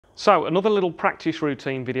So another little practice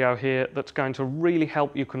routine video here that's going to really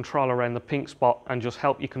help you control around the pink spot and just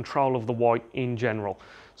help you control of the white in general.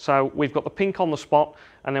 So we've got the pink on the spot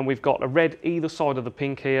and then we've got a red either side of the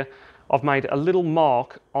pink here. I've made a little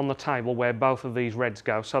mark on the table where both of these reds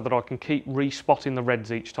go so that I can keep respotting the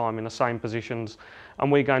reds each time in the same positions.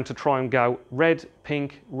 And we're going to try and go red,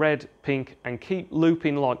 pink, and keep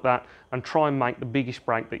looping like that and try and make the biggest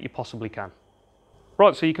break that you possibly can.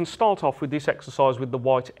 Right, so you can start off with this exercise with the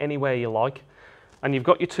white anywhere you like. And you've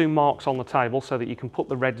got your two marks on the table so that you can put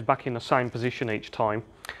the reds back in the same position each time.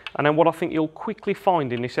 And then what I think you'll quickly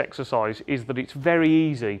find in this exercise is that it's very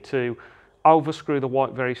easy to overscrew the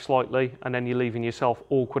white very slightly and then you're leaving yourself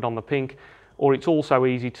awkward on the pink, or it's also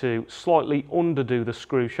easy to slightly underdo the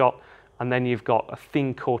screw shot and then you've got a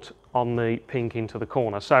thin cut on the pink into the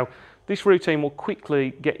corner. So this routine will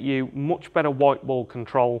quickly get you much better white ball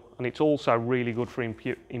control, and it's also really good for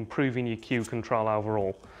improving your cue control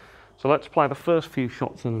overall. So let's play the first few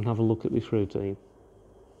shots and have a look at this routine.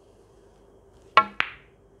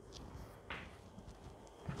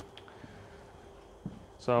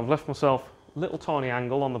 So I've left myself a little tiny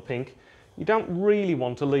angle on the pink. You don't really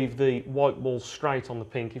want to leave the white ball straight on the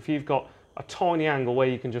pink. If you've got a tiny angle where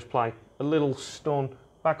you can just play a little stun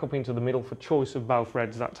back up into the middle for choice of both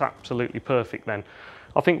reds, that's absolutely perfect then.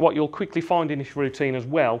 I think what you'll quickly find in this routine as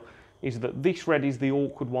well is that this red is the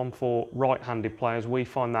awkward one for right-handed players. We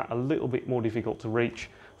find that a little bit more difficult to reach.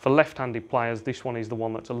 For left-handed players, this one is the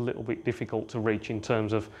one that's a little bit difficult to reach in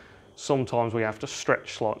terms of sometimes we have to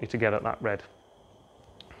stretch slightly to get at that red.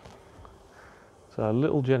 So a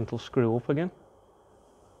little gentle screw up again.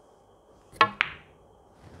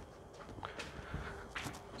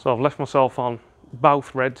 So I've left myself on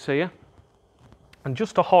both reds here. And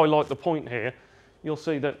just to highlight the point here, you'll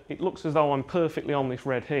see that it looks as though I'm perfectly on this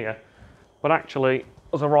red here, but actually,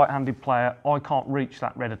 as a right-handed player, I can't reach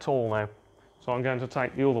that red at all now. So I'm going to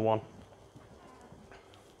take the other one,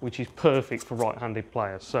 which is perfect for right-handed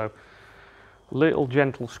players. So little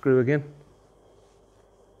gentle screw again.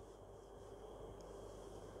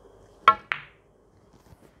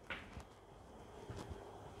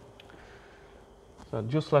 So I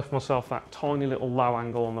just left myself that tiny little low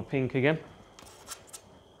angle on the pink again.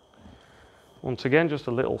 Once again, just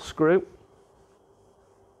a little screw.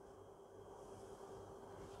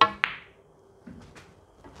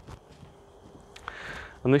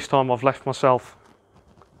 And this time I've left myself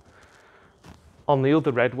on the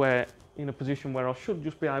other red, where in a position where I should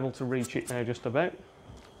just be able to reach it now just about.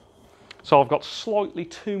 So I've got slightly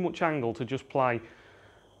too much angle to just play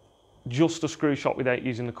just a screw shot without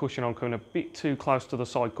using the cushion. I'm coming a bit too close to the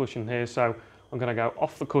side cushion here, so I'm going to go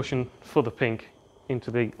off the cushion for the pink into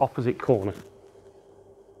the opposite corner.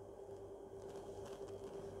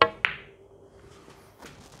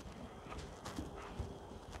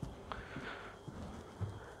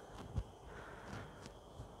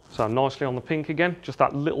 So nicely on the pink again, just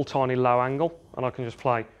that little tiny low angle, and I can just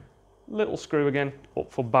play little screw again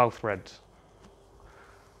up for both reds.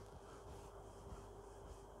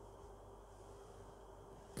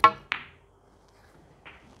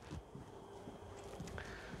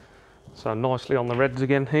 So nicely on the reds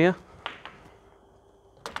again here.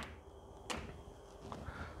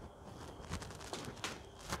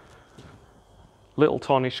 Little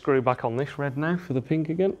tiny screw back on this red now for the pink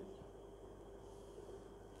again.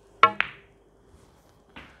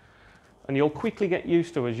 And you'll quickly get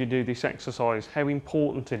used to, as you do this exercise, how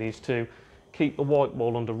important it is to keep the white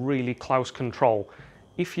ball under really close control.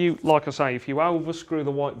 If you, like I say, if you overscrew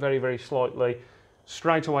the white very, very slightly,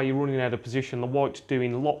 straight away you're running out of position. The white's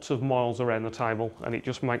doing lots of miles around the table and it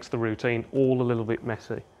just makes the routine all a little bit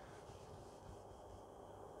messy.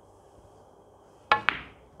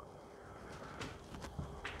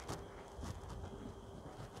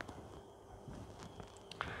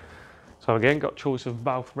 So again, got choice of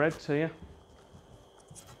both reds here.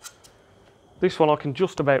 This one I can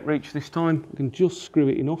just about reach this time. I can just screw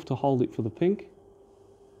it enough to hold it for the pink.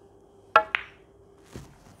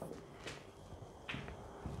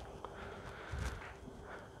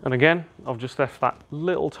 And again, I've just left that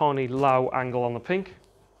little tiny low angle on the pink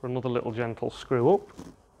for another little gentle screw up.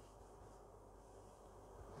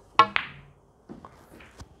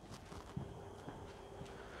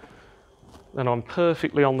 Then I'm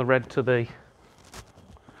perfectly on the red to the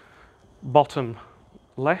bottom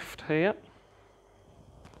left here.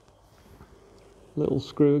 Little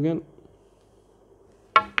screw again.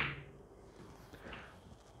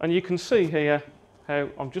 And you can see here how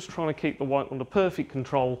I'm just trying to keep the white under perfect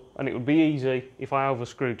control, and it would be easy if I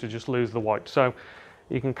overscrewed to just lose the white. So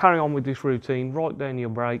you can carry on with this routine, right down your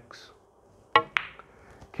breaks.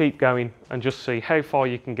 keep going and just see how far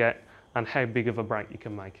you can get and how big of a break you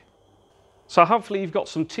can make. So hopefully you've got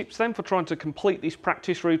some tips then for trying to complete this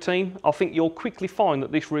practice routine. I think you'll quickly find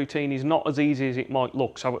that this routine is not as easy as it might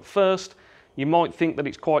look. So at first, you might think that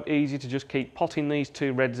it's quite easy to just keep potting these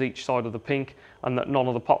 2 reds each side of the pink and that none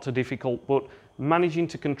of the pots are difficult, but managing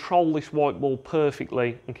to control this white ball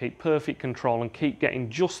perfectly and keep perfect control and keep getting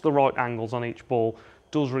just the right angles on each ball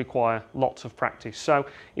does require lots of practice. So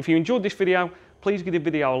if you enjoyed this video, please give the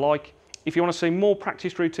video a like. If you want to see more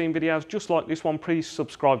practice routine videos just like this one, please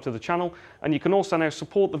subscribe to the channel. And you can also now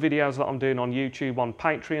support the videos that I'm doing on YouTube on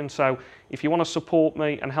Patreon. So if you want to support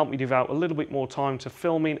me and help me devote a little bit more time to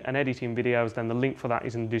filming and editing videos, then the link for that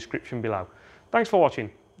is in the description below. Thanks for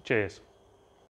watching. Cheers.